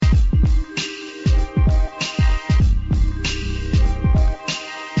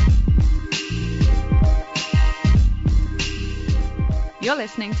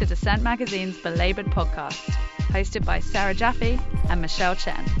listening to Dissent Magazine's Belabored podcast, hosted by Sarah Jaffe and Michelle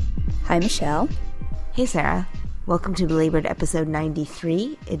Chen. Hi, Michelle. Hey, Sarah. Welcome to Belabored episode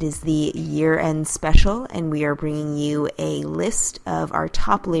 93. It is the year-end special, and we are bringing you a list of our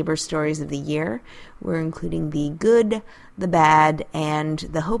top labor stories of the year. We're including the good, the bad, and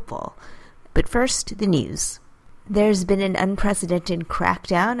the hopeful. But first, the news. There's been an unprecedented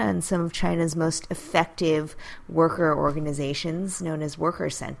crackdown on some of China's most effective worker organizations, known as worker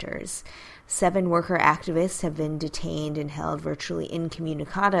centers. 7 worker activists have been detained and held virtually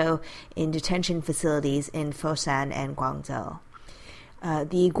incommunicado in detention facilities in Foshan and Guangzhou.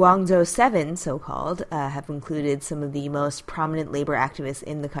 The Guangzhou 7, so-called, have included some of the most prominent labor activists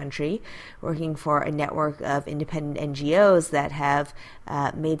in the country, working for a network of independent NGOs that have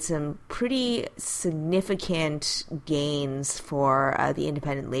made some pretty significant gains for the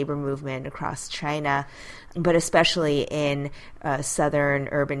independent labor movement across China, but especially in southern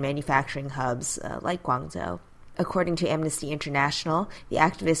urban manufacturing hubs like Guangzhou. According to Amnesty International, the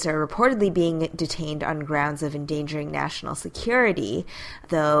activists are reportedly being detained on grounds of endangering national security,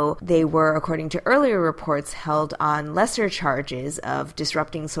 though they were, according to earlier reports, held on lesser charges of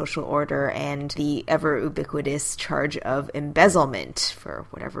disrupting social order and the ever-ubiquitous charge of embezzlement, for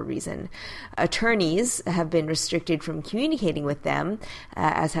whatever reason. Attorneys have been restricted from communicating with them,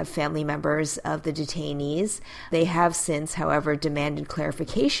 as have family members of the detainees. They have since, however, demanded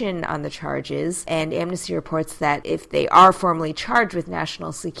clarification on the charges, and Amnesty reports that if they are formally charged with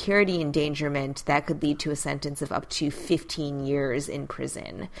national security endangerment, that could lead to a sentence of up to 15 years in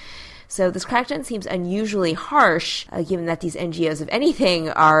prison. So this crackdown seems unusually harsh, given that these NGOs, if anything,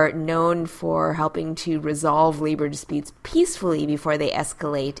 are known for helping to resolve labor disputes peacefully before they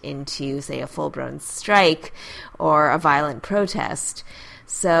escalate into, say, a full-blown strike or a violent protest.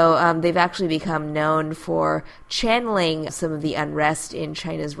 So they've actually become known for channeling some of the unrest in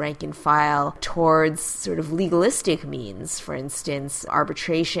China's rank and file towards sort of legalistic means, for instance,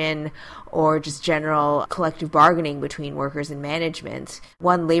 arbitration or just general collective bargaining between workers and management.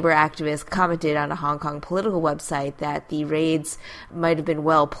 One labor activist commented on a Hong Kong political website that the raids might have been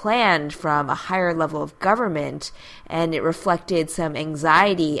well planned from a higher level of government, and it reflected some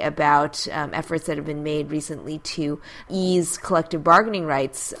anxiety about efforts that have been made recently to ease collective bargaining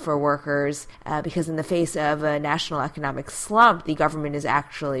rights for workers, because in the face of a national economic slump, the government is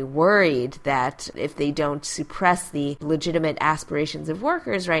actually worried that if they don't suppress the legitimate aspirations of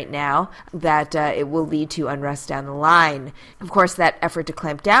workers right now, that it will lead to unrest down the line. Of course, that effort to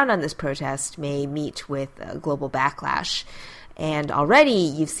clamp down on this protest may meet with a global backlash. And already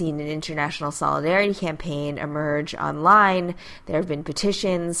you've seen an international solidarity campaign emerge online. There have been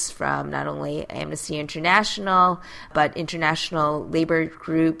petitions from not only Amnesty International, but international labor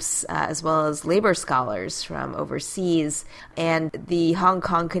groups, as well as labor scholars from overseas. And the Hong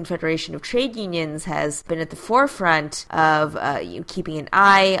Kong Confederation of Trade Unions has been at the forefront of keeping an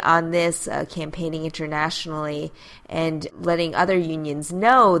eye on this, campaigning internationally, and letting other unions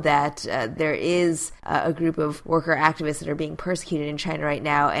know that there is a group of worker activists that are being persecuted in China right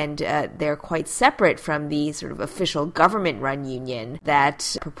now, and they're quite separate from the sort of official government-run union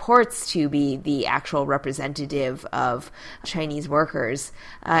that purports to be the actual representative of Chinese workers.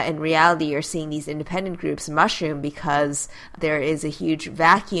 In reality, you're seeing these independent groups mushroom because there is a huge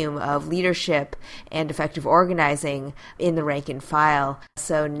vacuum of leadership and effective organizing in the rank and file.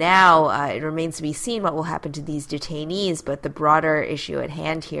 So now it remains to be seen what will happen to these detainees, but the broader issue at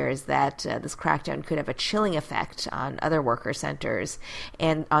hand here is that this crackdown could have a chilling effect on other worker centers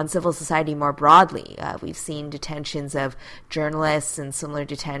and on civil society more broadly. We've seen detentions of journalists and similar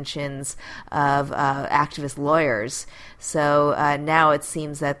detentions of activist lawyers. So now it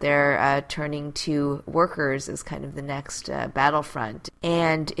seems that they're turning to workers as kind of the next battlefront.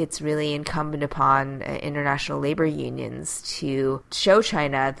 And it's really incumbent upon international labor unions to show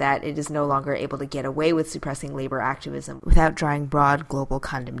China that it is no longer able to get away with suppressing labor activism without drawing broad global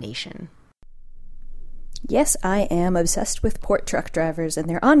condemnation. Yes, I am obsessed with port truck drivers and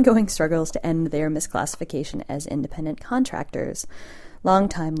their ongoing struggles to end their misclassification as independent contractors.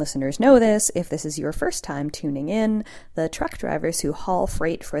 Longtime listeners know this. If this is your first time tuning in, the truck drivers who haul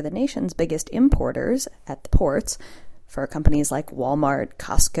freight for the nation's biggest importers at the ports, for companies like Walmart,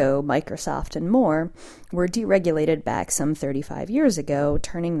 Costco, Microsoft, and more, were deregulated back some 35 years ago,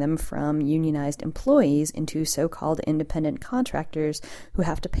 turning them from unionized employees into so-called independent contractors who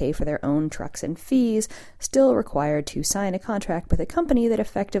have to pay for their own trucks and fees, still required to sign a contract with a company that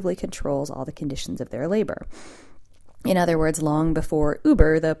effectively controls all the conditions of their labor. In other words, long before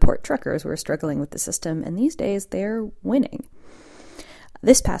Uber, the port truckers were struggling with the system, and these days they're winning.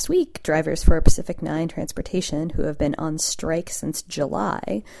 This past week, drivers for Pacific 9 Transportation, who have been on strike since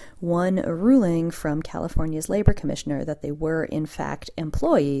July, won a ruling from California's labor commissioner that they were, in fact,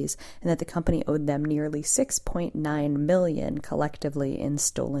 employees and that the company owed them nearly $6.9 million collectively in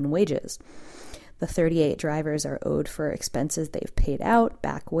stolen wages. The 38 drivers are owed for expenses they've paid out,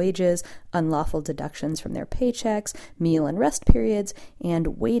 back wages, unlawful deductions from their paychecks, meal and rest periods,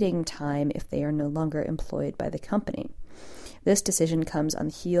 and waiting time if they are no longer employed by the company. This decision comes on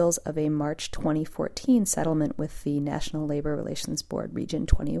the heels of a March 2014 settlement with the National Labor Relations Board Region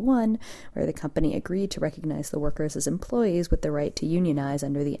 21, where the company agreed to recognize the workers as employees with the right to unionize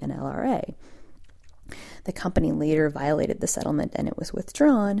under the NLRA. The company later violated the settlement and it was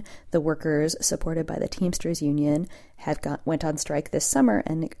withdrawn. The workers, supported by the Teamsters Union, went on strike this summer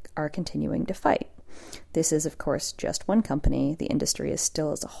and are continuing to fight. This is, of course, just one company. The industry is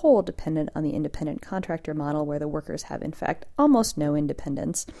still as a whole dependent on the independent contractor model where the workers have, in fact, almost no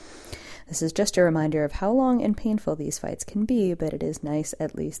independence. This is just a reminder of how long and painful these fights can be, but it is nice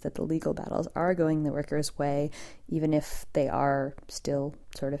at least that the legal battles are going the workers' way, even if they are still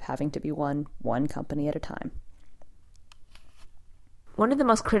sort of having to be won one company at a time. One of the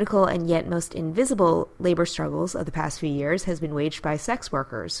most critical and yet most invisible labor struggles of the past few years has been waged by sex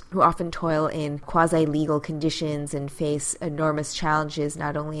workers, who often toil in quasi-legal conditions and face enormous challenges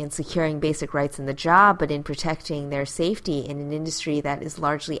not only in securing basic rights in the job, but in protecting their safety in an industry that is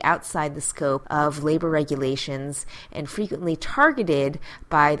largely outside the scope of labor regulations and frequently targeted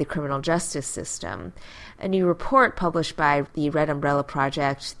by the criminal justice system. A new report published by the Red Umbrella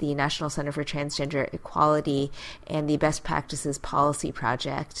Project, the National Center for Transgender Equality, and the Best Practices Policy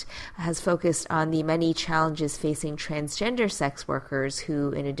Project has focused on the many challenges facing transgender sex workers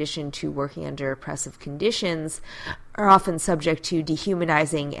who, in addition to working under oppressive conditions, are often subject to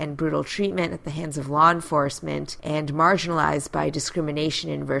dehumanizing and brutal treatment at the hands of law enforcement and marginalized by discrimination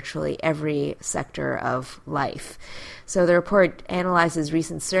in virtually every sector of life. So the report analyzes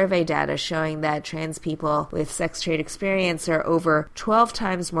recent survey data showing that trans people with sex trade experience are over 12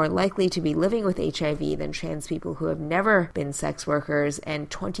 times more likely to be living with HIV than trans people who have never been sex workers, and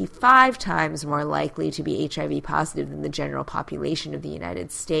 25 times more likely to be HIV positive than the general population of the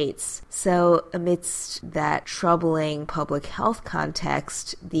United States. So amidst that troubling public health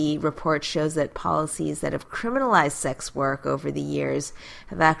context, the report shows that policies that have criminalized sex work over the years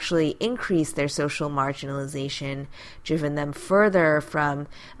have actually increased their social marginalization, driven them further from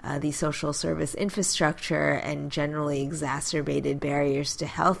the social service infrastructure, and generally exacerbated barriers to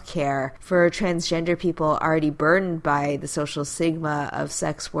health care. For transgender people already burdened by the social stigma of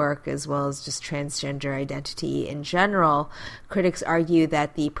sex work, as well as just transgender identity in general, critics argue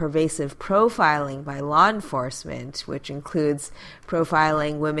that the pervasive profiling by law enforcement, which includes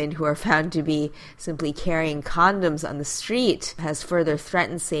profiling women who are found to be simply carrying condoms on the street, has further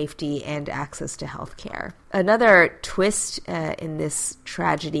threatened safety and access to health care. Another twist in this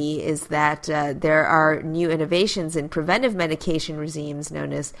tragedy is that there are new innovations in preventive medication regimes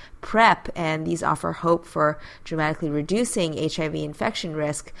known as PrEP, and these offer hope for dramatically reducing HIV infection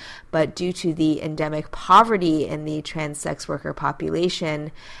risk, but due to the endemic poverty in the trans sex worker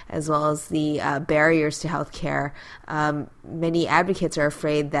population, as well as the barriers to health care, many advocates are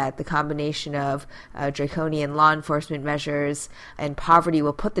afraid that the combination of draconian law enforcement measures and poverty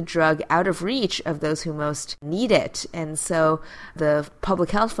will put the drug out of reach of those who most need it. And so the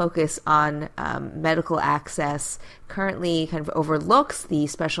public health focus on medical access currently kind of overlooks the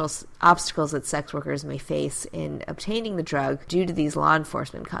special obstacles that sex workers may face in obtaining the drug due to these law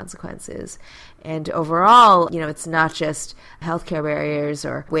enforcement consequences. And overall, it's not just healthcare barriers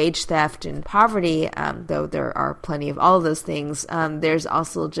or wage theft and poverty, though there are plenty of all of those things. There's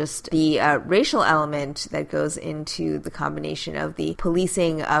also just the racial element that goes into the combination of the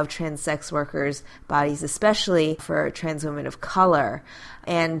policing of trans sex workers' bodies, especially for trans women of color.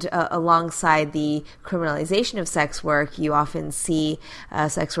 And alongside the criminalization of sex work, you often see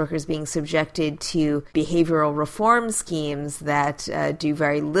sex workers being subjected to behavioral reform schemes that do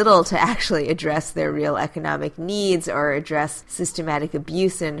very little to actually address their real economic needs or address systematic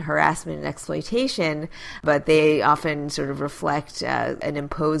abuse and harassment and exploitation, but they often sort of reflect an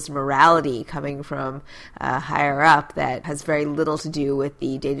imposed morality coming from higher up that has very little to do with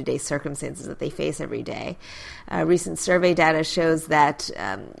the day-to-day circumstances that they face every day. Recent survey data shows that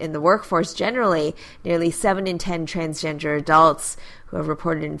in the workforce generally, nearly 7 in 10 transgender adults who have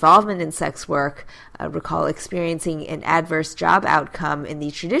reported involvement in sex work recall experiencing an adverse job outcome in the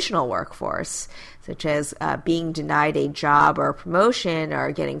traditional workforce, such as being denied a job or a promotion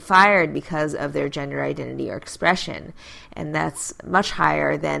or getting fired because of their gender identity or expression. And that's much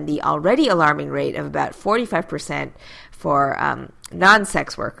higher than the already alarming rate of about 45% for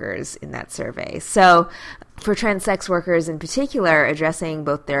non-sex workers in that survey. So for trans sex workers in particular, addressing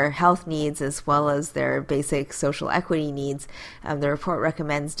both their health needs as well as their basic social equity needs, the report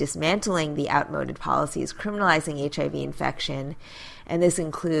recommends dismantling the outmoded policies criminalizing HIV infection. And this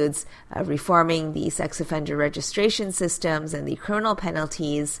includes reforming the sex offender registration systems and the criminal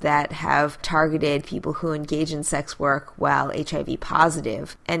penalties that have targeted people who engage in sex work while HIV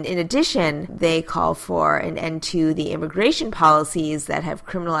positive. And in addition, they call for an end to the immigration policies that have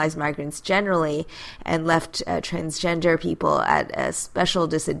criminalized migrants generally and left transgender people at a special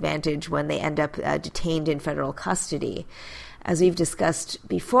disadvantage when they end up detained in federal custody. As we've discussed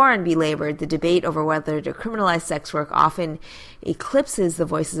before and belabored, the debate over whether to criminalize sex work often eclipses the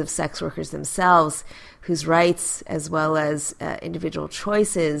voices of sex workers themselves, whose rights as well as individual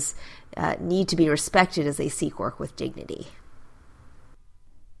choices need to be respected as they seek work with dignity.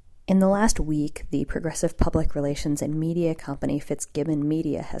 In the last week, the progressive public relations and media company Fitzgibbon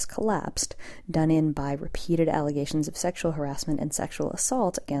Media has collapsed, done in by repeated allegations of sexual harassment and sexual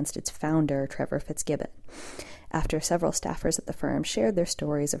assault against its founder, Trevor Fitzgibbon. After several staffers at the firm shared their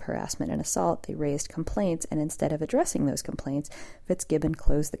stories of harassment and assault, they raised complaints, and instead of addressing those complaints, Fitzgibbon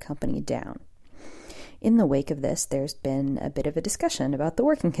closed the company down. In the wake of this, there's been a bit of a discussion about the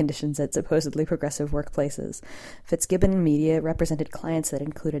working conditions at supposedly progressive workplaces. Fitzgibbon Media represented clients that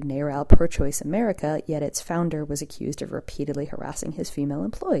included NARAL Pro-Choice America, yet its founder was accused of repeatedly harassing his female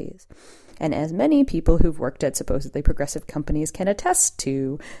employees. And as many people who've worked at supposedly progressive companies can attest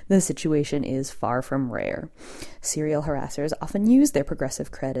to, the situation is far from rare. Serial harassers often use their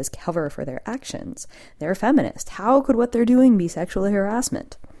progressive cred as cover for their actions. They're feminist. How could what they're doing be sexual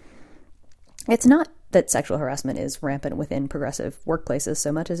harassment? It's not that sexual harassment is rampant within progressive workplaces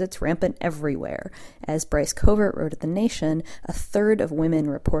so much as it's rampant everywhere. As Bryce Covert wrote at The Nation, a third of women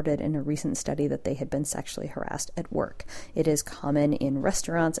reported in a recent study that they had been sexually harassed at work. It is common in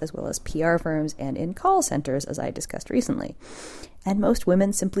restaurants as well as PR firms and in call centers, as I discussed recently. And most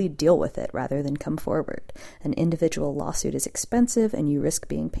women simply deal with it rather than come forward. An individual lawsuit is expensive and you risk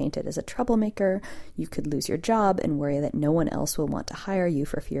being painted as a troublemaker. You could lose your job and worry that no one else will want to hire you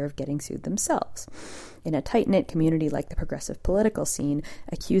for fear of getting sued themselves. In a tight-knit community like the progressive political scene,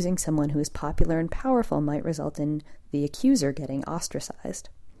 accusing someone who is popular and powerful might result in the accuser getting ostracized.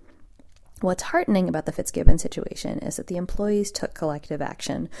 What's heartening about the Fitzgibbon situation is that the employees took collective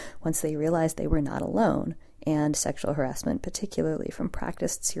action once they realized they were not alone, and sexual harassment, particularly from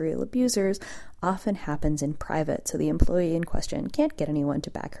practiced serial abusers, often happens in private, so the employee in question can't get anyone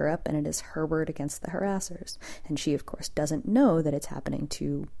to back her up, and it is her word against the harassers. And she, of course, doesn't know that it's happening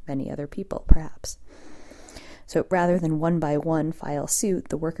to many other people, perhaps. So rather than one by one file suit,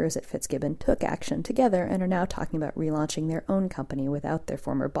 the workers at Fitzgibbon took action together and are now talking about relaunching their own company without their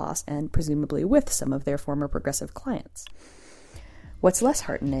former boss and presumably with some of their former progressive clients. What's less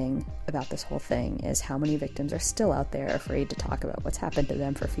heartening about this whole thing is how many victims are still out there afraid to talk about what's happened to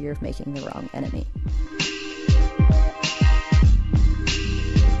them for fear of making the wrong enemy.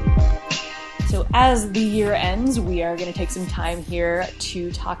 So as the year ends, we are going to take some time here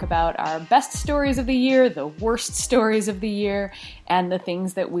to talk about our best stories of the year, the worst stories of the year, and the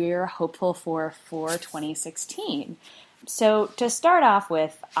things that we're hopeful for 2016. So to start off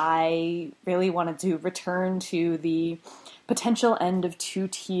with, I really wanted to return to the potential end of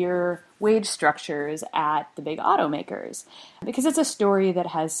two-tier wage structures at the big automakers, because it's a story that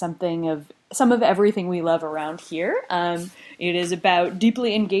has some of everything we love around here. It is about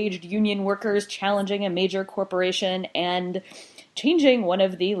deeply engaged union workers challenging a major corporation and changing one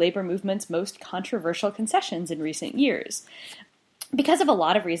of the labor movement's most controversial concessions in recent years. Because of a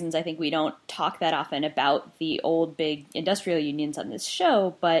lot of reasons, I think we don't talk that often about the old big industrial unions on this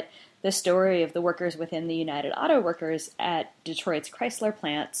show, but the story of the workers within the United Auto Workers at Detroit's Chrysler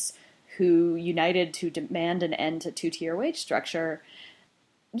plants who united to demand an end to two-tier wage structure.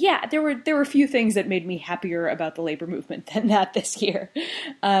 Yeah, there were a few things that made me happier about the labor movement than that this year.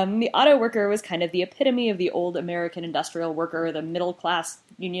 The auto worker was kind of the epitome of the old American industrial worker, the middle-class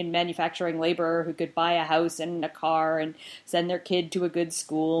union manufacturing laborer who could buy a house and a car and send their kid to a good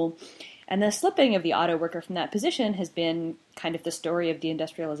school. And the slipping of the auto worker from that position has been kind of the story of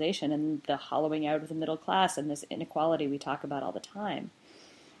deindustrialization and the hollowing out of the middle class and this inequality we talk about all the time.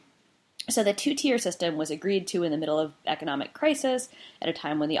 So the two-tier system was agreed to in the middle of economic crisis at a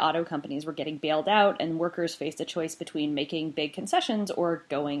time when the auto companies were getting bailed out and workers faced a choice between making big concessions or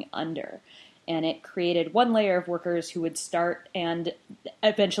going under. And it created one layer of workers who would start and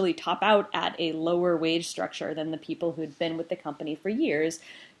eventually top out at a lower wage structure than the people who'd been with the company for years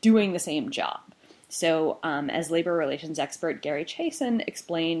doing the same job. So as labor relations expert Gary Chason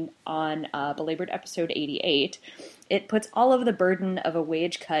explained on Belabored episode 88, it puts all of the burden of a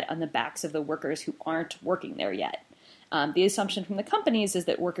wage cut on the backs of the workers who aren't working there yet. The assumption from the companies is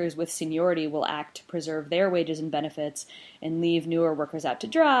that workers with seniority will act to preserve their wages and benefits and leave newer workers out to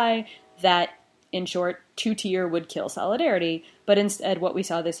dry. That, in short, two-tier would kill solidarity, but instead what we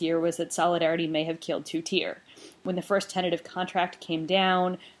saw this year was that solidarity may have killed two-tier. When the first tentative contract came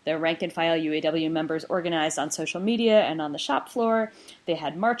down, the rank-and-file UAW members organized on social media and on the shop floor. They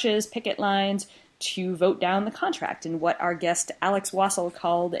had marches, picket lines to vote down the contract in what our guest Alex Wassel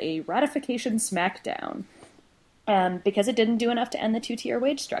called a ratification smackdown, because it didn't do enough to end the two-tier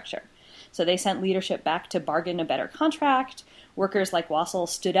wage structure. So they sent leadership back to bargain a better contract. Workers like Wassel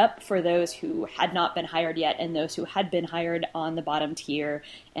stood up for those who had not been hired yet and those who had been hired on the bottom tier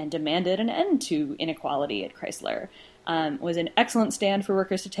and demanded an end to inequality at Chrysler. Was an excellent stand for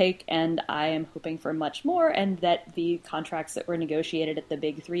workers to take, and I am hoping for much more, and that the contracts that were negotiated at the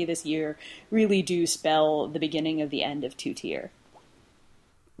Big Three this year really do spell the beginning of the end of two-tier.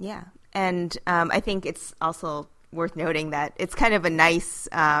 Yeah, and I think it's also worth noting that it's kind of a nice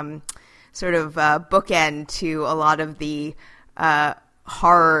sort of bookend to a lot of the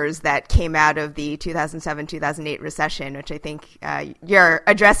horrors that came out of the 2007-2008 recession, which I think you're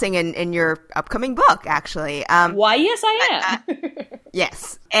addressing in your upcoming book, actually. Why, yes, I am.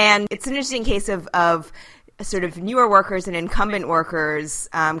 Yes. And it's an interesting case of sort of newer workers and incumbent workers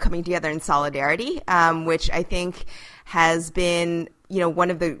coming together in solidarity, which I think has been, one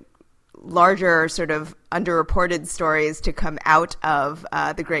of the larger sort of underreported stories to come out of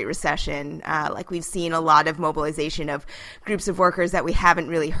the Great Recession. Like we've seen a lot of mobilization of groups of workers that we haven't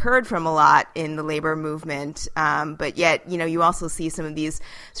really heard from a lot in the labor movement. But yet, you also see some of these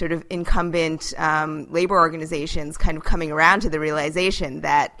sort of incumbent labor organizations kind of coming around to the realization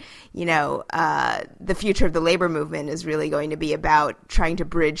that, the future of the labor movement is really going to be about trying to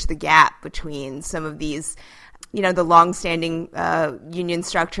bridge the gap between some of these the longstanding union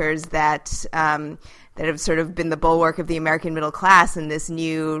structures that have sort of been the bulwark of the American middle class in this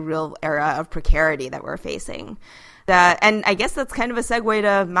new real era of precarity that we're facing. And I guess that's kind of a segue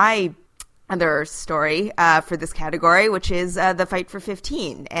to my other story for this category, which is the Fight for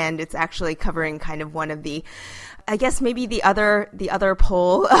 15. And it's actually covering kind of one of the, I guess maybe the other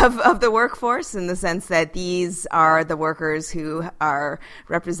pole of the workforce, in the sense that these are the workers who are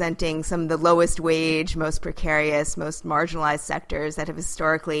representing some of the lowest wage, most precarious, most marginalized sectors that have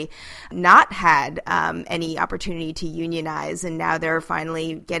historically not had any opportunity to unionize, and now they're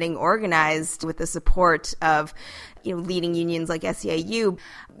finally getting organized with the support of leading unions like SEIU.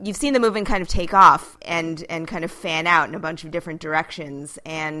 You've seen the movement kind of take off and kind of fan out in a bunch of different directions.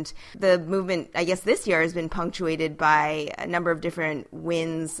 And the movement, I guess this year, has been punctuated by a number of different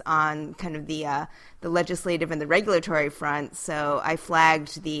wins on kind of the legislative and the regulatory front. So I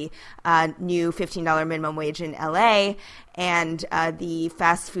flagged the new $15 minimum wage in LA and the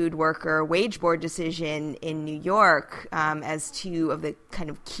fast food worker wage board decision in New York as two of the kind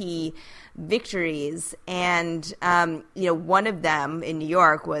of key victories. And, one of them in New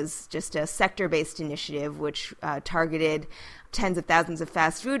York was just a sector-based initiative which targeted tens of thousands of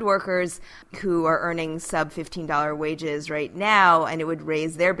fast food workers who are earning sub $15 wages right now, and it would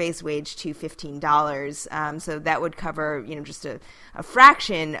raise their base wage to $15. So that would cover, just a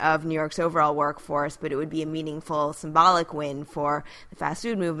fraction of New York's overall workforce, but it would be a meaningful symbolic win for the fast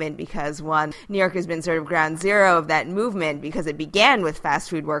food movement because, one, New York has been sort of ground zero of that movement because it began with fast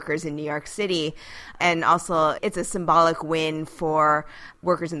food workers in New York City. And also it's a symbolic win for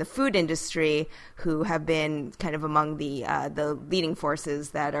workers in the food industry who have been kind of among the leading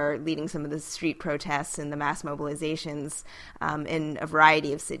forces that are leading some of the street protests and the mass mobilizations in a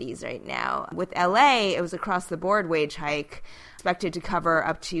variety of cities right now. With LA, it was across the board wage hike expected to cover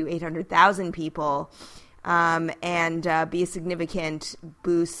up to 800,000 people and be a significant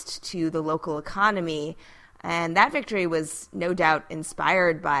boost to the local economy. And that victory was no doubt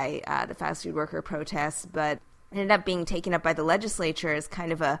inspired by the fast food worker protests, but ended up being taken up by the legislature as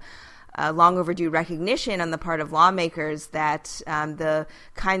kind of a long overdue recognition on the part of lawmakers that the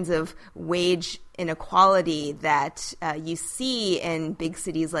kinds of wage inequality that you see in big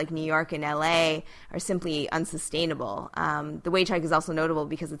cities like New York and LA are simply unsustainable. The wage hike is also notable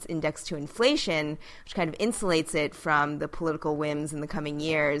because it's indexed to inflation, which kind of insulates it from the political whims in the coming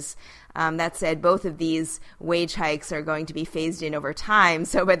years. That said, both of these wage hikes are going to be phased in over time.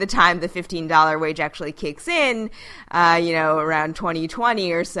 So by the time the $15 wage actually kicks in, around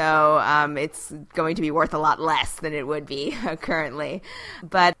 2020 or so, it's going to be worth a lot less than it would be currently.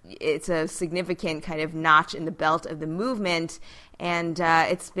 But it's a significant significant kind of notch in the belt of the movement. And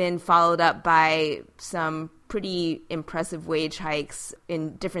it's been followed up by some pretty impressive wage hikes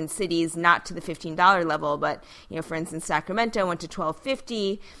in different cities, not to the $15 level, but, for instance, Sacramento went to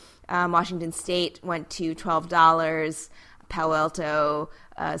 $12.50, Washington State went to $12, Palo Alto,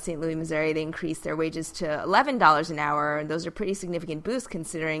 St. Louis, Missouri, they increased their wages to $11 an hour. And those are pretty significant boosts,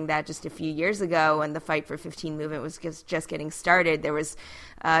 considering that just a few years ago, when the Fight for 15 movement was just getting started, there was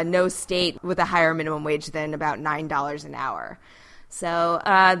no state with a higher minimum wage than about $9 an hour. So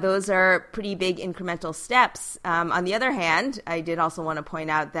those are pretty big incremental steps. On the other hand, I did also want to point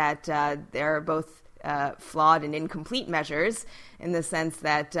out that there are both flawed and incomplete measures, in the sense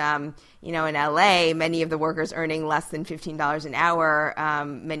that, in LA, many of the workers earning less than $15 an hour,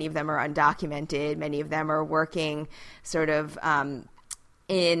 many of them are undocumented, many of them are working sort of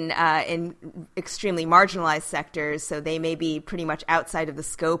in extremely marginalized sectors, so they may be pretty much outside of the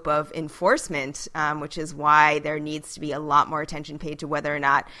scope of enforcement, which is why there needs to be a lot more attention paid to whether or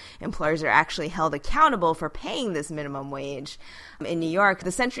not employers are actually held accountable for paying this minimum wage. In New York,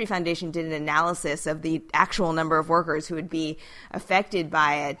 the Century Foundation did an analysis of the actual number of workers who would be affected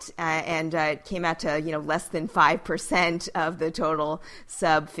by it, and it came out to less than 5% of the total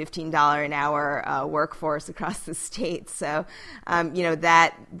sub $15 an hour workforce across the state. So,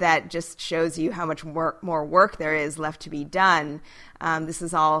 that just shows you how much more work there is left to be done. This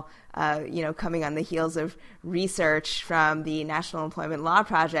is all coming on the heels of research from the National Employment Law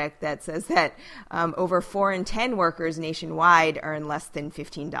Project that says that over 4 in 10 workers nationwide earn less than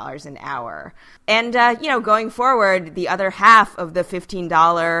 $15 an hour. And, going forward, the other half of the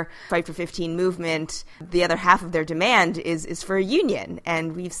 $15 Fight for 15 movement, the other half of their demand is for a union.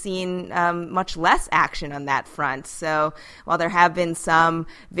 And we've seen much less action on that front. So while there have been some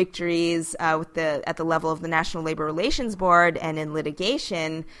victories at the level of the National Labor Relations Board and in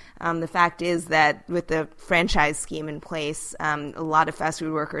litigation, the fact is that with the franchise scheme in place, a lot of fast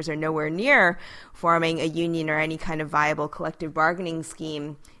food workers are nowhere near forming a union or any kind of viable collective bargaining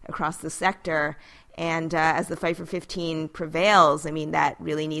scheme across the sector. And as the Fight for 15 prevails, that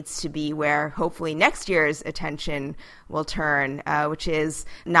really needs to be where hopefully next year's attention will turn, which is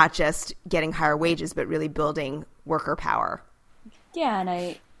not just getting higher wages, but really building worker power. Yeah,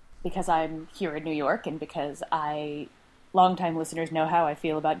 and because I'm here in New York and because longtime listeners know how I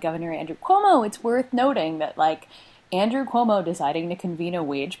feel about Governor Andrew Cuomo, it's worth noting that, Andrew Cuomo deciding to convene a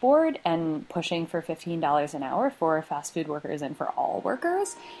wage board and pushing for $15 an hour for fast food workers and for all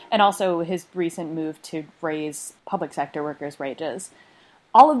workers, and also his recent move to raise public sector workers' wages.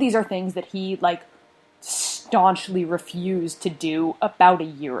 All of these are things that he, staunchly refused to do about a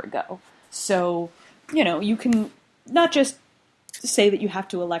year ago. So, you can not just say that you have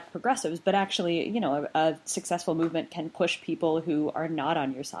to elect progressives, but actually, a successful movement can push people who are not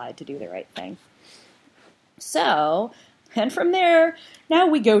on your side to do the right thing. So, and from there, now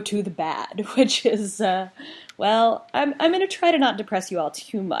we go to the bad, which is, I'm going to try to not depress you all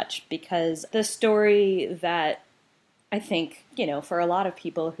too much, because the story that I think, for a lot of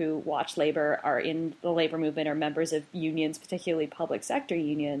people who watch labor, are in the labor movement, or members of unions, particularly public sector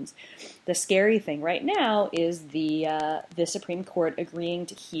unions, the scary thing right now is the Supreme Court agreeing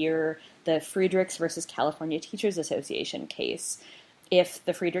to hear the Friedrichs versus California Teachers Association case. If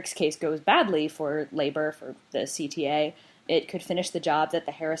the Friedrichs case goes badly for labor, for the CTA, it could finish the job that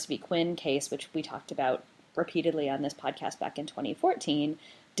the Harris v. Quinn case, which we talked about repeatedly on this podcast back in 2014,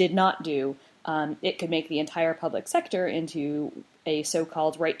 did not do. It could make the entire public sector into a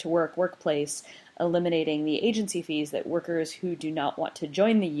so-called right-to-work workplace, eliminating the agency fees that workers who do not want to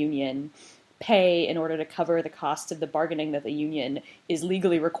join the union pay in order to cover the costs of the bargaining that the union is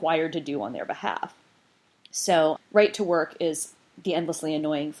legally required to do on their behalf. So right-to-work is the endlessly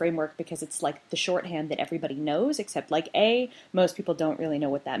annoying framework because it's the shorthand that everybody knows, except most people don't really know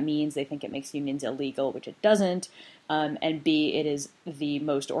what that means. They think it makes unions illegal, which it doesn't. And B, it is the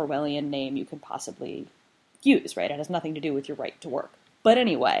most Orwellian name you could possibly use, right? It has nothing to do with your right to work. But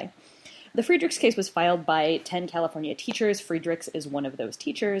anyway, the Friedrichs case was filed by 10 California teachers. Friedrichs is one of those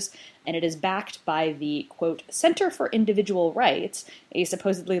teachers, and it is backed by the, quote, Center for Individual Rights, a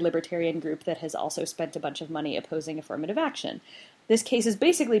supposedly libertarian group that has also spent a bunch of money opposing affirmative action. This case has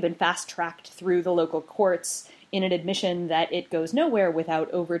basically been fast-tracked through the local courts in an admission that it goes nowhere without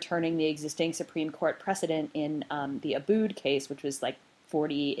overturning the existing Supreme Court precedent in the Abood case, which was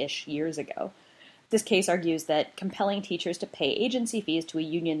 40-ish years ago. This case argues that compelling teachers to pay agency fees to a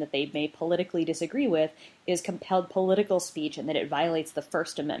union that they may politically disagree with is compelled political speech, and that it violates the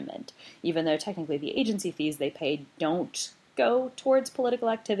First Amendment, even though technically the agency fees they pay don't go towards political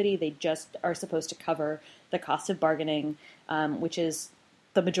activity. They just are supposed to cover the cost of bargaining, which is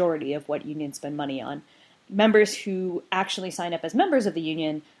the majority of what unions spend money on. Members who actually sign up as members of the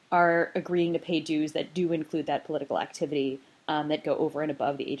union are agreeing to pay dues that do include that political activity that go over and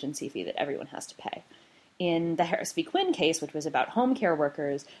above the agency fee that everyone has to pay. In the Harris v. Quinn case, which was about home care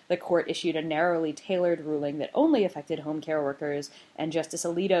workers, the court issued a narrowly tailored ruling that only affected home care workers, and Justice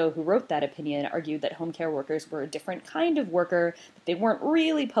Alito, who wrote that opinion, argued that home care workers were a different kind of worker, that they weren't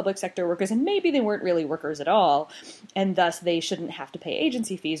really public sector workers, and maybe they weren't really workers at all, and thus they shouldn't have to pay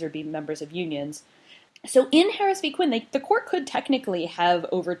agency fees or be members of unions. So in Harris v. Quinn, the court could technically have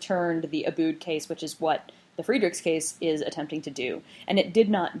overturned the Abood case, which is what the Friedrichs case is attempting to do, and it did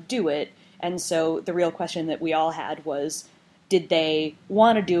not do it. And so the real question that we all had was, did they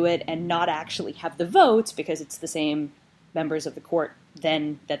want to do it and not actually have the votes, because it's the same members of the court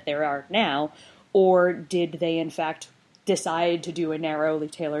then that there are now, or did they in fact decide to do a narrowly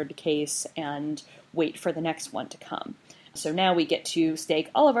tailored case and wait for the next one to come? So now we get to stake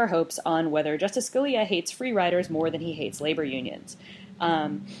all of our hopes on whether Justice Scalia hates free riders more than he hates labor unions.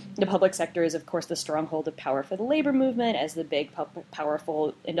 The public sector is, of course, the stronghold of power for the labor movement, as the big,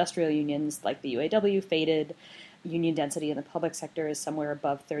 powerful industrial unions like the UAW faded. Union density in the public sector is somewhere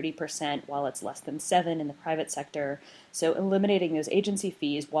above 30%, while it's less than 7% in the private sector. So eliminating those agency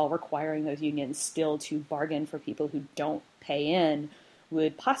fees while requiring those unions still to bargain for people who don't pay in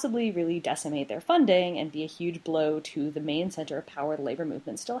would possibly really decimate their funding and be a huge blow to the main center of power the labor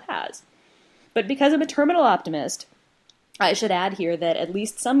movement still has. But because I'm a terminal optimist, I should add here that at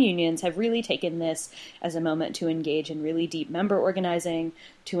least some unions have really taken this as a moment to engage in really deep member organizing,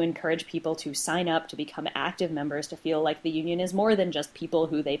 to encourage people to sign up, to become active members, to feel like the union is more than just people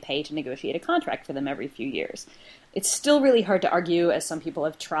who they pay to negotiate a contract for them every few years. It's still really hard to argue, as some people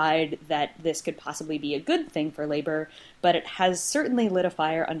have tried, that this could possibly be a good thing for labor, but it has certainly lit a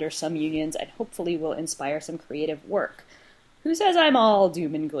fire under some unions and hopefully will inspire some creative work. Who says I'm all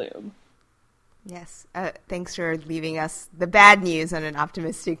doom and gloom? Yes. Thanks for leaving us the bad news on an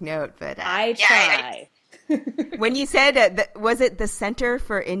optimistic note. But I try. When you said, was it the Center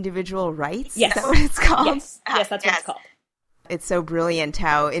for Individual Rights? Yes. Is that what it's called? Yes, that's what it's called. It's so brilliant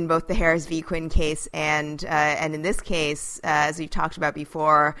how in both the Harris v. Quinn case and in this case, as we've talked about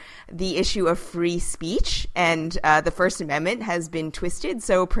before, the issue of free speech and the First Amendment has been twisted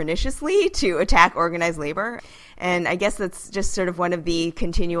so perniciously to attack organized labor. And I guess that's just sort of one of the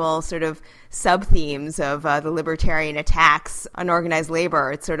continual sort of sub-themes of the libertarian attacks on organized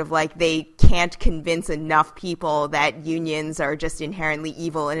labor. It's sort of like they can't convince enough people that unions are just inherently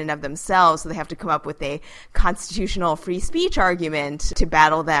evil in and of themselves, so they have to come up with a constitutional free speech argument to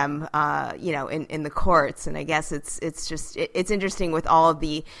battle them, in the courts. And I guess it's interesting with all of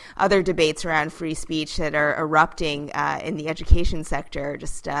the other debates around free speech that are erupting in the education sector,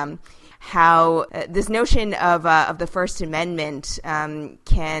 just how this notion of the First Amendment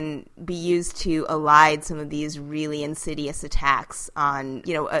can be used to elide some of these really insidious attacks on,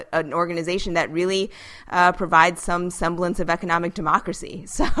 an organization that really provides some semblance of economic democracy.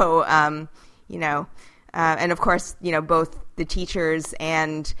 So, and of course, both the teachers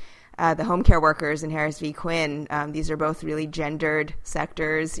and the home care workers in Harris v. Quinn, these are both really gendered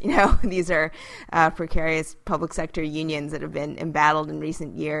sectors. These are precarious public sector unions that have been embattled in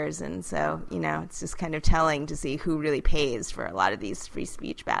recent years. And so, it's just kind of telling to see who really pays for a lot of these free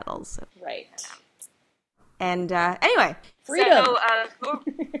speech battles. So. Right. And anyway. Freedom. So,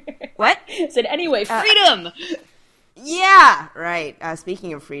 what? Said anyway, freedom. Yeah, right.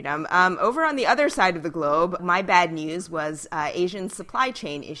 Speaking of freedom, over on the other side of the globe, my bad news was Asian supply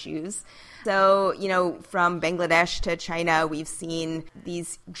chain issues. So, from Bangladesh to China, we've seen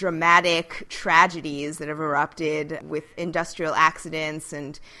these dramatic tragedies that have erupted with industrial accidents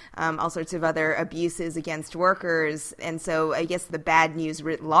and all sorts of other abuses against workers. And so I guess the bad news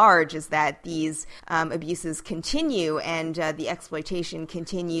writ large is that these abuses continue and the exploitation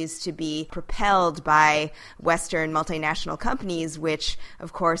continues to be propelled by Western multinational companies, which,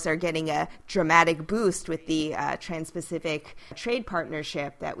 of course, are getting a dramatic boost with the Trans-Pacific Trade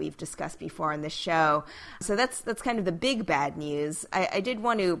Partnership that we've discussed before in the show. So that's kind of the big bad news. I did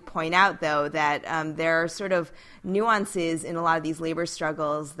want to point out, though, that there are sort of nuances in a lot of these labor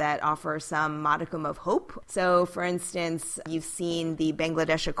struggles that offer some modicum of hope. So, for instance, you've seen the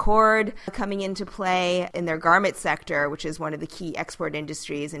Bangladesh Accord coming into play in their garment sector, which is one of the key export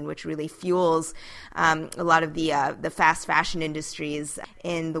industries and which really fuels a lot of the fast fashion industries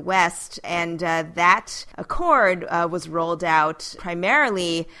in the West. And that accord was rolled out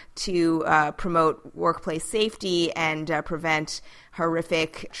primarily to promote workplace safety and prevent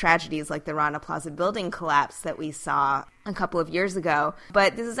horrific tragedies like the Rana Plaza building collapse that we saw a couple of years ago.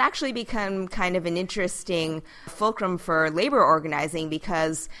 But this has actually become kind of an interesting fulcrum for labor organizing,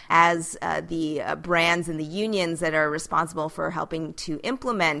 because as the brands and the unions that are responsible for helping to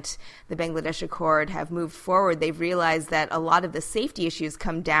implement the Bangladesh Accord have moved forward, they've realized that a lot of the safety issues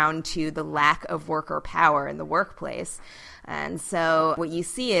come down to the lack of worker power in the workplace. And so what you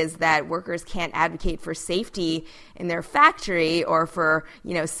see is that workers can't advocate for safety in their factory, or for,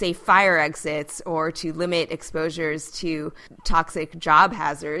 safe fire exits, or to limit exposures to toxic job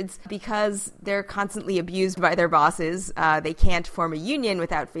hazards, because they're constantly abused by their bosses. They can't form a union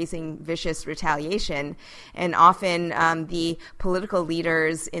without facing vicious retaliation. And often the political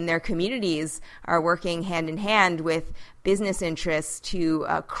leaders in their communities are working hand in hand with business interests to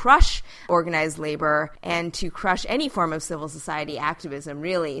crush organized labor and to crush any form of civil society activism,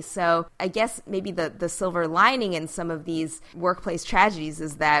 really. So I guess maybe the silver lining in some of these workplace tragedies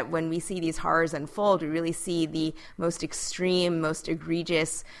is that when we see these horrors unfold, we really see the most extreme, most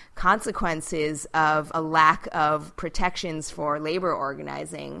egregious consequences of a lack of protections for labor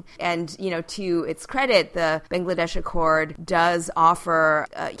organizing. And, to its credit, the Bangladesh Accord does offer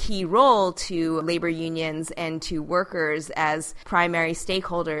a key role to labor unions and to workers as primary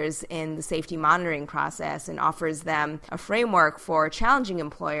stakeholders in the safety monitoring process, and offers them a framework for challenging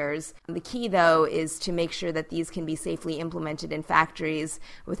employers. The key, though, is to make sure that these can be safely implemented in factories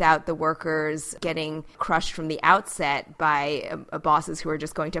without the workers getting crushed from the outset by bosses who are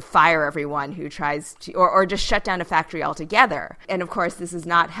just going to fire everyone who tries to, or just shut down a factory altogether. And of course, this is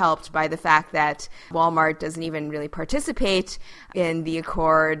not helped by the fact that Walmart doesn't even really participate in the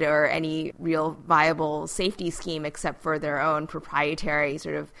Accord or any real viable safety scheme, except for their own proprietary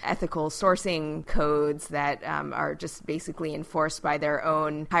sort of ethical sourcing codes that are just basically enforced by their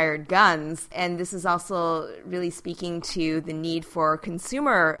own hired guns. And this is also really speaking to the need for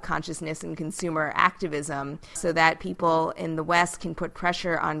consumer consciousness and consumer activism, so that people in the West can put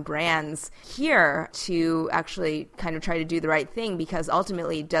pressure on brands here to actually kind of try to do the right thing, because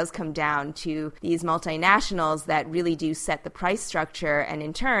ultimately it does come down to these multinationals that really do set the price structure, and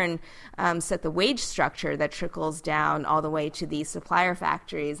in turn set the wage structure that trickles down all the way to the supplier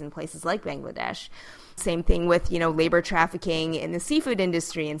factories in places like Bangladesh. Same thing with, labor trafficking in the seafood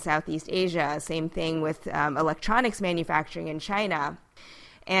industry in Southeast Asia. Same thing with electronics manufacturing in China.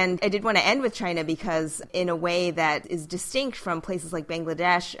 And I did want to end with China because, in a way that is distinct from places like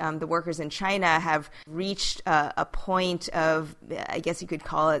Bangladesh, the workers in China have reached a point of, I guess you could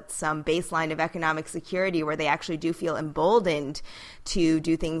call it, some baseline of economic security, where they actually do feel emboldened to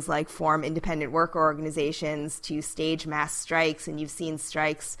do things like form independent worker organizations, to stage mass strikes. And you've seen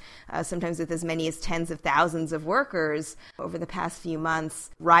strikes sometimes with as many as tens of thousands of workers over the past few months,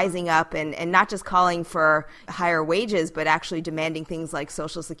 rising up and not just calling for higher wages, but actually demanding things like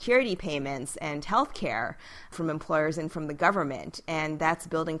social security payments and health care from employers and from the government. And that's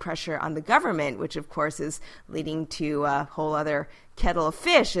building pressure on the government, which of course is leading to a whole other kettle of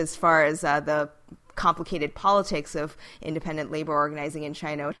fish as far as the complicated politics of independent labor organizing in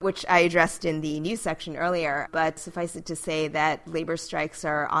China, which I addressed in the news section earlier. But suffice it to say that labor strikes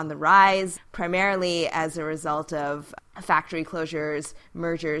are on the rise, primarily as a result of factory closures,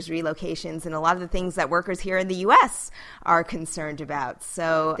 mergers, relocations, and a lot of the things that workers here in the U.S. are concerned about.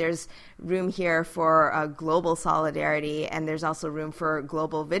 So there's room here for a global solidarity, and there's also room for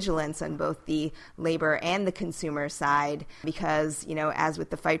global vigilance on both the labor and the consumer side, because, as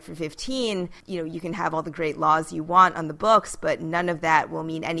with the Fight for 15, you can have all the great laws you want on the books, but none of that will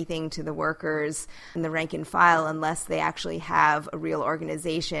mean anything to the workers and the rank and file unless they actually have a real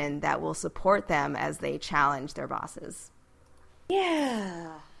organization that will support them as they challenge their bosses. Yeah.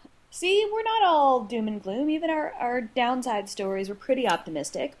 See, we're not all doom and gloom. Even our downside stories were pretty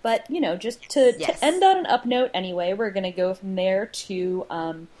optimistic. But, just to end on an up note anyway, we're going to go from there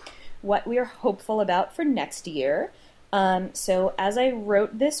to what we are hopeful about for next year. So as I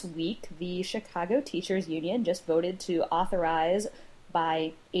wrote this week, the Chicago Teachers Union just voted to authorize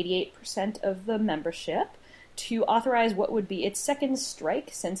by 88% of the membership to authorize what would be its second strike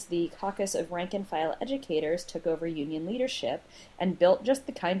since the caucus of rank-and-file educators took over union leadership and built just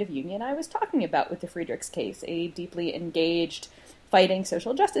the kind of union I was talking about with the Friedrichs case, a deeply engaged, fighting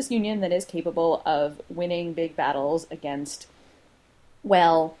social justice union that is capable of winning big battles against,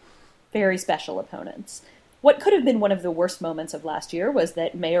 well, very special opponents. What could have been one of the worst moments of last year was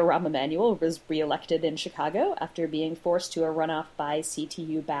that Mayor Rahm Emanuel was reelected in Chicago after being forced to a runoff by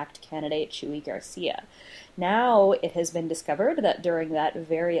CTU-backed candidate Chuy Garcia. Now it has been discovered that during that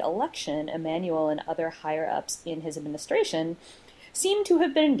very election, Emanuel and other higher-ups in his administration seem to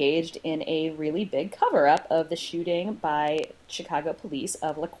have been engaged in a really big cover-up of the shooting by Chicago police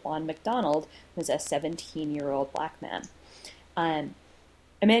of Laquan McDonald, who was a 17-year-old black man.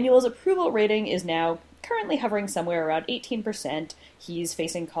 Emanuel's approval rating is now currently hovering somewhere around 18%. He's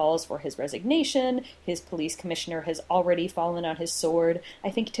facing calls for his resignation. His police commissioner has already fallen on his sword.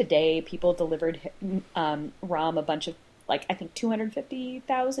 I think today people delivered Rahm a bunch of,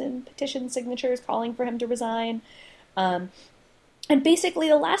 250,000 petition signatures calling for him to resign. And basically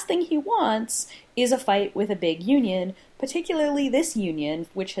the last thing he wants is a fight with a big union, particularly this union,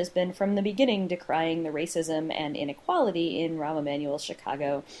 which has been from the beginning decrying the racism and inequality in Rahm Emanuel's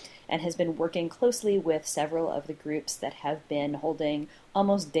Chicago, and has been working closely with several of the groups that have been holding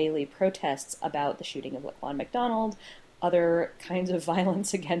almost daily protests about the shooting of Laquan McDonald, other kinds of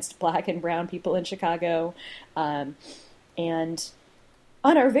violence against black and brown people in Chicago. And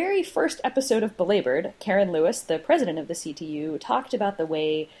on our very first episode of Belabored, Karen Lewis, the president of the CTU, talked about the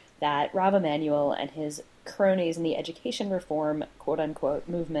way that Rahm Emanuel and his cronies in the education reform, quote-unquote,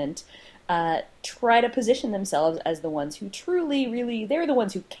 movement try to position themselves as the ones who truly, really, they're the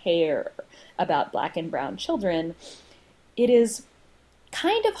ones who care about black and brown children. It is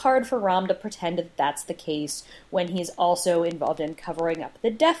kind of hard for Rahm to pretend that that's the case when he's also involved in covering up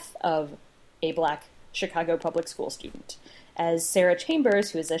the death of a black Chicago public school student. As Sarah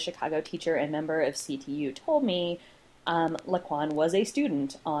Chambers, who is a Chicago teacher and member of CTU, told me, Laquan was a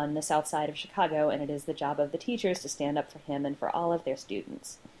student on the south side of Chicago, and it is the job of the teachers to stand up for him and for all of their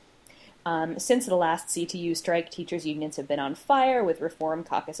students. Since the last CTU strike, teachers' unions have been on fire, with reform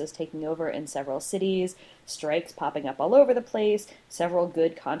caucuses taking over in several cities, strikes popping up all over the place, several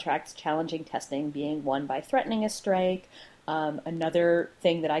good contracts challenging testing being won by threatening a strike. Another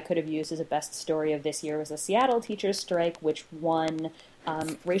thing that I could have used as a best story of this year was the Seattle teachers' strike, which won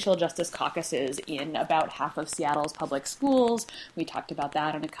racial justice caucuses in about half of Seattle's public schools. We talked about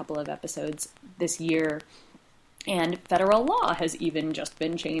that in a couple of episodes this year. And federal law has even just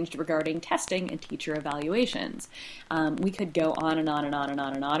been changed regarding testing and teacher evaluations. We could go on and on and on and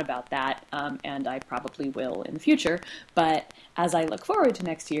on and on about that, and I probably will in the future. But as I look forward to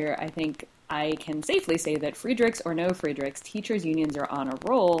next year, I think I can safely say that Friedrichs or no Friedrichs, teachers' unions are on a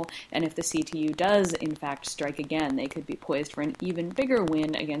roll, and if the CTU does, in fact, strike again, they could be poised for an even bigger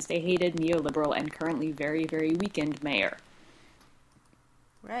win against a hated neoliberal and currently very, very weakened mayor.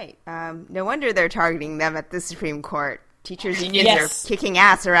 Right. No wonder they're targeting them at the Supreme Court. Teachers' unions Yes. are kicking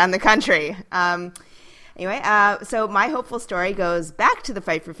ass around the country. So my hopeful story goes back to the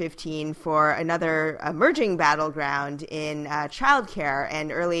Fight for 15 for another emerging battleground in childcare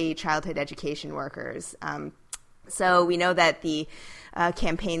and early childhood education workers. So we know that the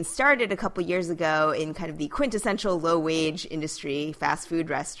campaign started a couple years ago in kind of the quintessential low-wage industry, fast food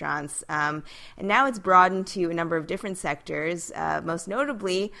restaurants, and now it's broadened to a number of different sectors, most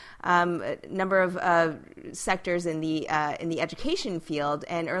notably a number of sectors in the education field,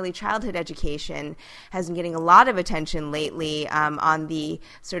 and early childhood education has been getting a lot of attention lately on the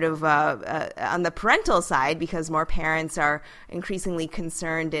sort of on the parental side, because more parents are increasingly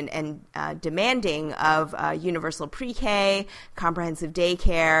concerned and demanding of universal pre-K, comprehensive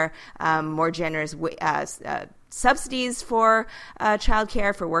daycare, more generous subsidies for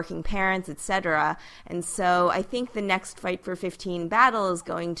childcare for working parents, etc. And so I think the next Fight for 15 battle is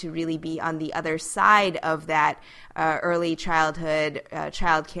going to really be on the other side of that early childhood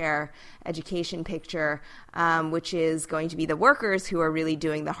childcare education picture, which is going to be the workers who are really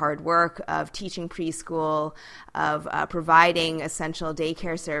doing the hard work of teaching preschool, of providing essential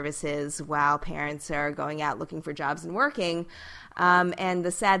daycare services while parents are going out looking for jobs and working. And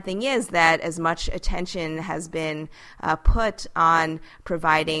the sad thing is that as much attention has been put on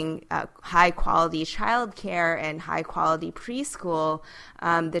providing high-quality childcare and high-quality preschool,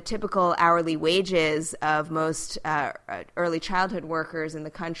 the typical hourly wages of most early childhood workers in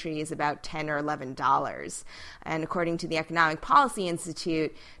the country is about $10 or $11. And according to the Economic Policy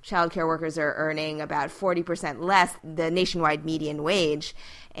Institute, childcare workers are earning about 40% less the nationwide median wage,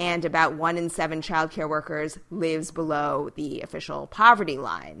 and about 1 in 7 childcare workers lives below the official poverty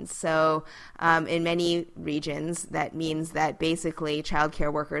line. So in many regions, that means that basically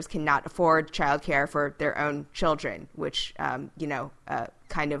childcare workers cannot afford childcare for their own children, which,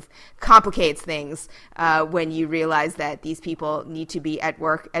 kind of complicates things when you realize that these people need to be at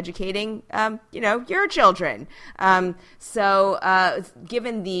work educating, your children. So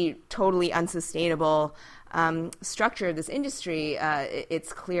given the totally unsustainable structure of this industry,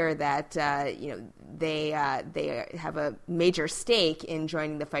 it's clear that they have a major stake in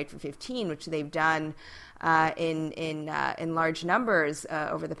joining the Fight for 15, which they've done in large numbers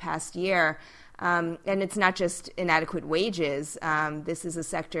over the past year. And it's not just inadequate wages. This is a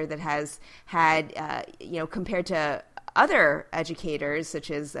sector that has had, compared to other educators,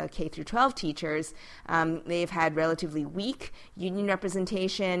 such as K through 12 teachers, they've had relatively weak union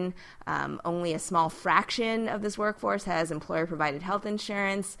representation. Only a small fraction of this workforce has employer-provided health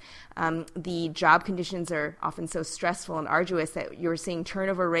insurance. The job conditions are often so stressful and arduous that you're seeing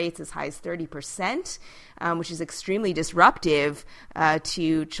turnover rates as high as 30%, which is extremely disruptive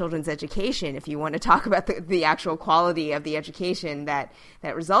to children's education. If you want to talk about the actual quality of the education that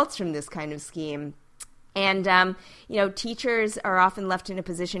results from this kind of scheme. And, teachers are often left in a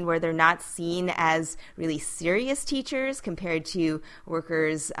position where they're not seen as really serious teachers compared to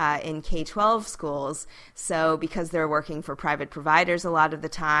workers in K-12 schools. So because they're working for private providers a lot of the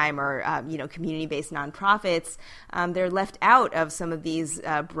time or, community-based nonprofits, they're left out of some of these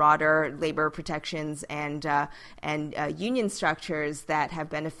broader labor protections and union structures that have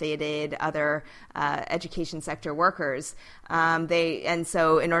benefited other education sector workers.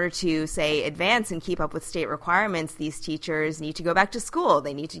 So in order to, say, advance and keep up with state requirements, these teachers need to go back to school.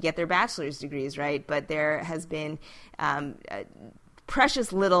 They need to get their bachelor's degrees, right? But there has been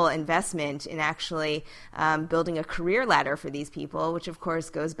precious little investment in actually building a career ladder for these people, which of course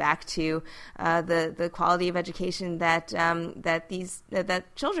goes back to the quality of education that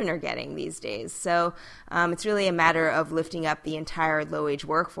children are getting these days. So it's really a matter of lifting up the entire low-wage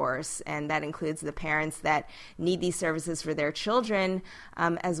workforce, and that includes the parents that need these services for their children,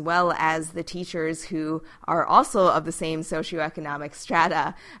 as well as the teachers who are also of the same socioeconomic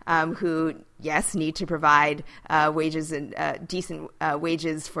strata, who yes, need to provide wages and decent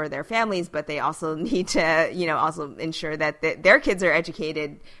wages for their families, but they also need to, also ensure that their kids are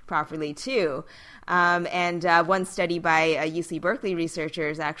educated properly too. And one study by UC Berkeley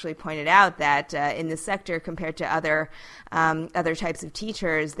researchers actually pointed out that in this sector, compared to other types of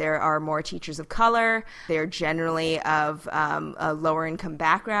teachers, there are more teachers of color. They're generally of lower income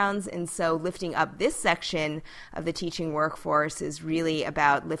backgrounds. And so lifting up this section of the teaching workforce is really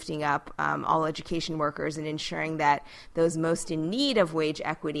about lifting up all education workers and ensuring that those most in need of wage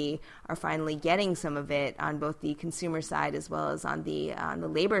equity are finally getting some of it on both the consumer side as well as on the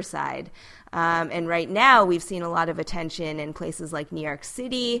labor side. And right now, we've seen a lot of attention in places like New York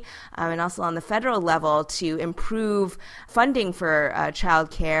City and also on the federal level to improve funding for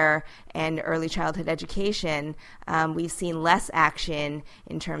child care and early childhood education. We've seen less action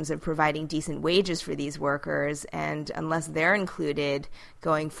in terms of providing decent wages for these workers, and unless they're included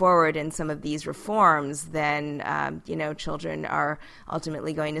going forward in some of these reforms, then children are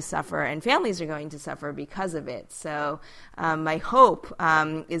ultimately going to suffer and families are going to suffer because of it. So my hope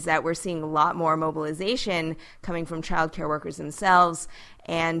is that we're seeing a lot more mobilization coming from child care workers themselves,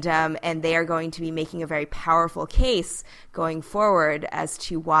 and they are going to be making a very powerful case going forward as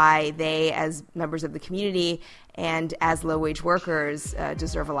to why they, as members of the community and as low-wage workers,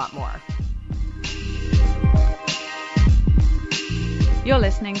 deserve a lot more. You're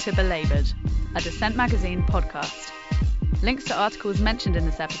listening to Belabored, a Dissent Magazine podcast. Links to articles mentioned in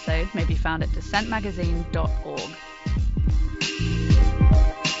this episode may be found at dissentmagazine.org.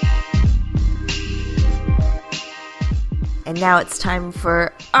 And now it's time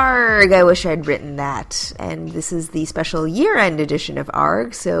for ARG, I wish I'd written that. And this is the special year-end edition of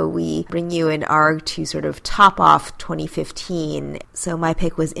ARG, so we bring you an ARG to sort of top off 2015. So my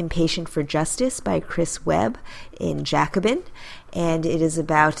pick was Impatient for Justice by Chris Webb in Jacobin. And it is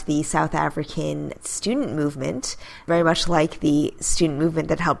about the South African student movement. Very much like the student movement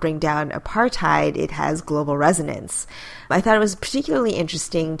that helped bring down apartheid, it has global resonance. I thought it was particularly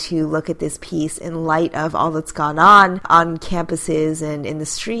interesting to look at this piece in light of all that's gone on campuses and in the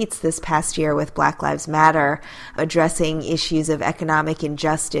streets this past year with Black Lives Matter, addressing issues of economic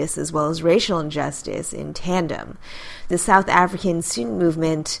injustice as well as racial injustice in tandem. The South African student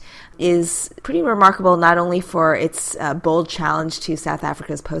movement is pretty remarkable not only for its bold challenge to South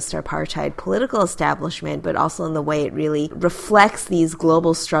Africa's post-apartheid political establishment, but also in the way it really reflects these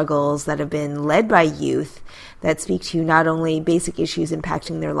global struggles that have been led by youth that speak to not only basic issues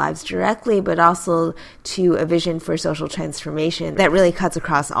impacting their lives directly, but also to a vision for social transformation that really cuts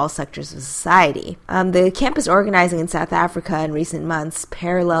across all sectors of society. The campus organizing in South Africa in recent months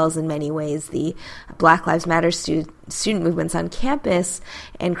parallels in many ways the Black Lives Matter student movements on campus,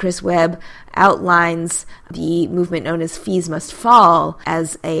 and Chris Webb outlines the movement known as Fees Must Fall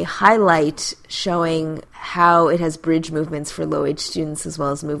as a highlight showing how it has bridged movements for low-wage students as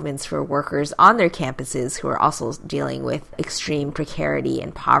well as movements for workers on their campuses who are also dealing with extreme precarity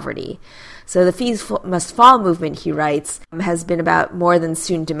and poverty. So the Fees Must Fall movement, he writes, has been about more than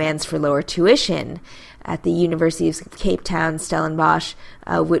student demands for lower tuition. At the Universities of Cape Town, Stellenbosch,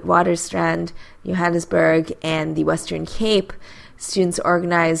 Witwatersrand, Johannesburg, and the Western Cape, students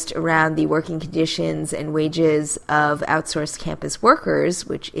organized around the working conditions and wages of outsourced campus workers,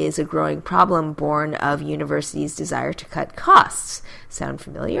 which is a growing problem born of universities' desire to cut costs. Sound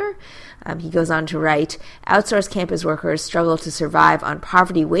familiar? He goes on to write, outsourced campus workers struggle to survive on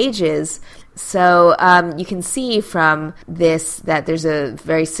poverty wages. So you can see from this that there's a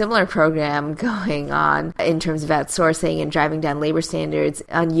very similar program going on in terms of outsourcing and driving down labor standards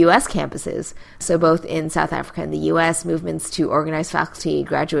on U.S. campuses. So both in South Africa and the U.S., movements to organize faculty,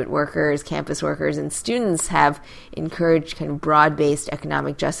 graduate workers, campus workers, and students have encouraged kind of broad-based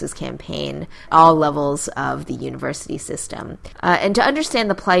economic justice campaign, all levels of the university system. And to understand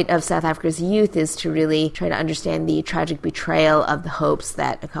the plight of South Africa's youth is to really try to understand the tragic betrayal of the hopes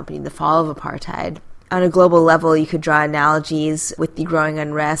that accompanied the fall of apartheid. On a global level, you could draw analogies with the growing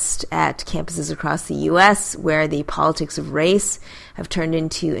unrest at campuses across the U.S., where the politics of race have turned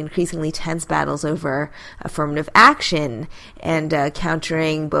into increasingly tense battles over affirmative action and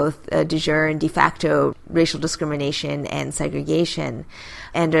countering both de jure and de facto racial discrimination and segregation,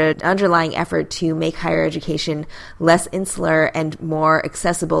 and an underlying effort to make higher education less insular and more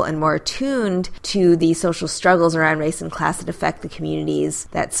accessible and more attuned to the social struggles around race and class that affect the communities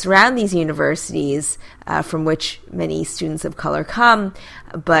that surround these universities, from which many students of color come,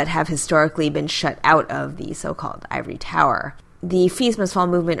 but have historically been shut out of the so-called ivory tower. The Fees Must Fall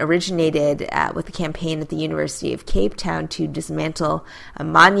movement originated with a campaign at the University of Cape Town to dismantle a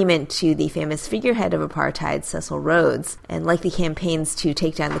monument to the famous figurehead of apartheid, Cecil Rhodes. And like the campaigns to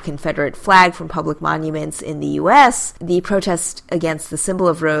take down the Confederate flag from public monuments in the U.S., the protest against the symbol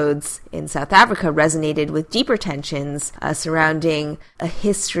of Rhodes in South Africa resonated with deeper tensions surrounding a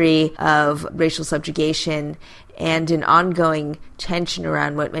history of racial subjugation and an ongoing tension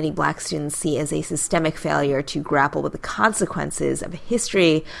around what many black students see as a systemic failure to grapple with the consequences of a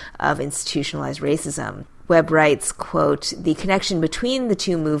history of institutionalized racism. Webb writes, quote, "The connection between the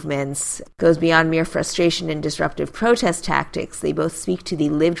two movements goes beyond mere frustration and disruptive protest tactics. They both speak to the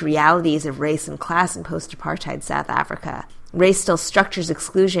lived realities of race and class in post-apartheid South Africa. Race still structures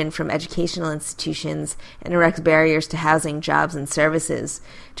exclusion from educational institutions and erects barriers to housing, jobs, and services.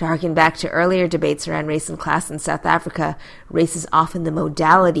 To harken back to earlier debates around race and class in South Africa, race is often the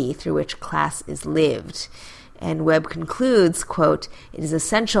modality through which class is lived." And Webb concludes, quote, "It is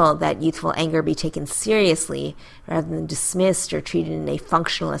essential that youthful anger be taken seriously rather than dismissed or treated in a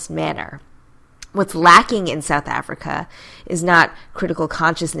functionalist manner. What's lacking in South Africa is not critical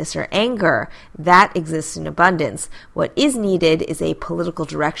consciousness or anger. That exists in abundance. What is needed is a political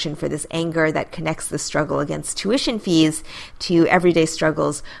direction for this anger that connects the struggle against tuition fees to everyday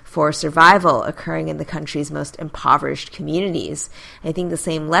struggles for survival occurring in the country's most impoverished communities." I think the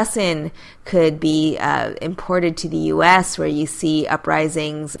same lesson could be imported to the U.S., where you see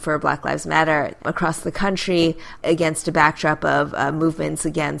uprisings for Black Lives Matter across the country against a backdrop of movements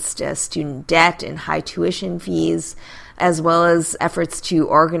against student debt and high tuition fees, as well as efforts to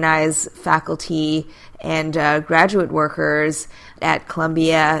organize faculty and graduate workers at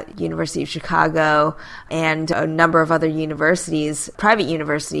Columbia, University of Chicago, and a number of other universities, private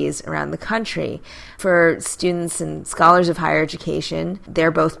universities around the country. For students and scholars of higher education, they're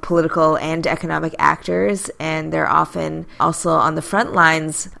both political and economic actors, and they're often also on the front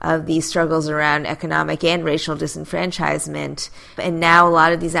lines of these struggles around economic and racial disenfranchisement. And now a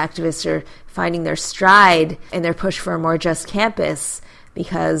lot of these activists are finding their stride in their push for a more just campus,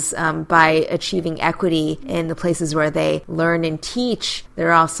 because by achieving equity in the places where they learn and teach,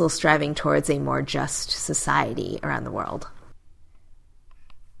 they're also striving towards a more just society around the world.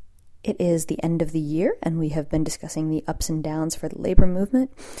 It is the end of the year, and we have been discussing the ups and downs for the labor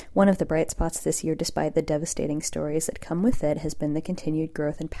movement. One of the bright spots this year, despite the devastating stories that come with it, has been the continued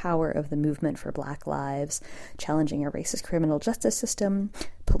growth and power of the movement for Black lives, challenging our racist criminal justice system,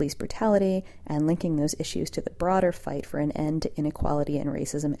 police brutality, and linking those issues to the broader fight for an end to inequality and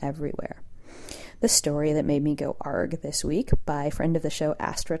racism everywhere. The story that made me go ARG this week, by friend of the show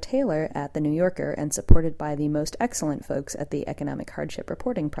Astra Taylor at The New Yorker and supported by the most excellent folks at the Economic Hardship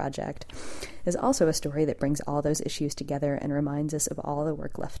Reporting Project, is also a story that brings all those issues together and reminds us of all the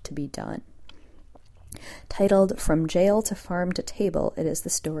work left to be done. Titled From Jail to Farm to Table, it is the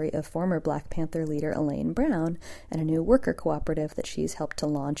story of former Black Panther leader Elaine Brown and a new worker cooperative that she's helped to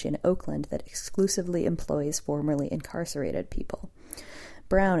launch in Oakland that exclusively employs formerly incarcerated people.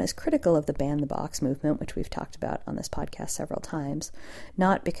 Brown is critical of the Ban the Box movement, which we've talked about on this podcast several times,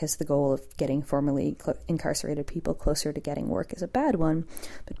 not because the goal of getting formerly incarcerated people closer to getting work is a bad one,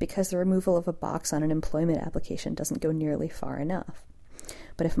 but because the removal of a box on an employment application doesn't go nearly far enough.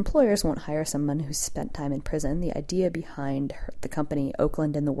 But if employers won't hire someone who's spent time in prison, the idea behind the company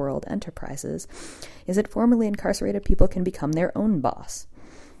Oakland and the World Enterprises is that formerly incarcerated people can become their own boss.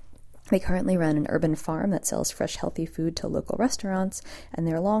 They currently run an urban farm that sells fresh, healthy food to local restaurants, and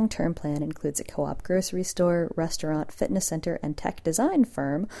their long-term plan includes a co-op grocery store, restaurant, fitness center, and tech design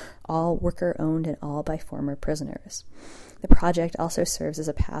firm, all worker-owned and all by former prisoners. The project also serves as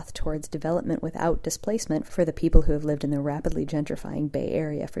a path towards development without displacement for the people who have lived in the rapidly gentrifying Bay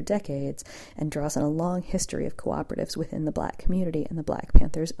Area for decades, and draws on a long history of cooperatives within the Black community and the Black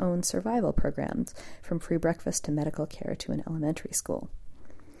Panthers' own survival programs, from free breakfast to medical care to an elementary school.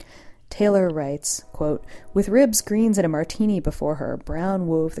 Taylor writes, quote, "With ribs, greens, and a martini before her, Brown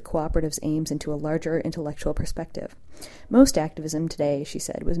wove the cooperative's aims into a larger intellectual perspective. Most activism today, she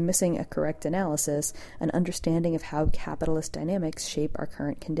said, was missing a correct analysis, an understanding of how capitalist dynamics shape our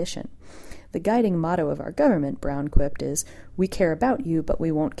current condition. The guiding motto of our government," Brown quipped, is, "We care about you, but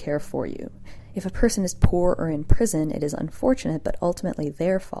we won't care for you. If a person is poor or in prison, it is unfortunate, but ultimately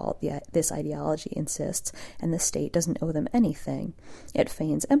their fault, this ideology insists, and the state doesn't owe them anything. It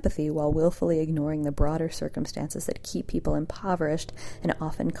feigns empathy while willfully ignoring the broader circumstances that keep people impoverished and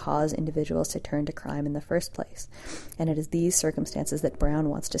often cause individuals to turn to crime in the first place. And it is these circumstances that Brown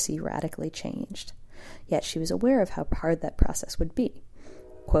wants to see radically changed." Yet she was aware of how hard that process would be.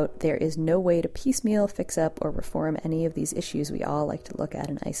 Quote, "There is no way to piecemeal, fix up, or reform any of these issues we all like to look at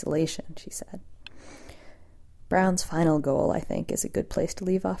in isolation," she said. Brown's final goal, I think, is a good place to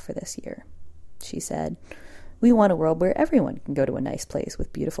leave off for this year. She said, "We want a world where everyone can go to a nice place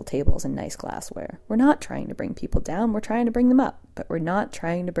with beautiful tables and nice glassware. We're not trying to bring people down, we're trying to bring them up, but we're not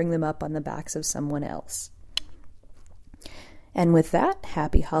trying to bring them up on the backs of someone else." And with that,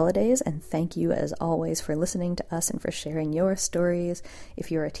 happy holidays, and thank you as always for listening to us and for sharing your stories.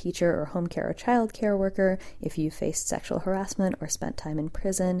 If you're a teacher or home care or child care worker, if you faced sexual harassment or spent time in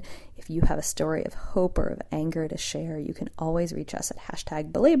prison, if you have a story of hope or of anger to share, you can always reach us at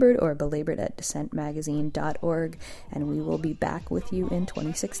 #belabored or belabored@dissentmagazine.org, and we will be back with you in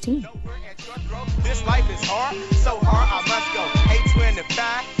 2016. This life is hard, so hard I must go.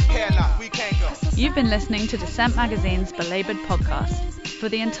 825, hairlock, we can't go. You've been listening to Dissent Magazine's Belabored podcast. For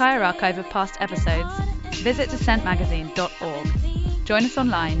the entire archive of past episodes, visit dissentmagazine.org. Join us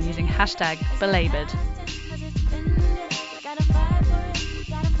online using #belabored.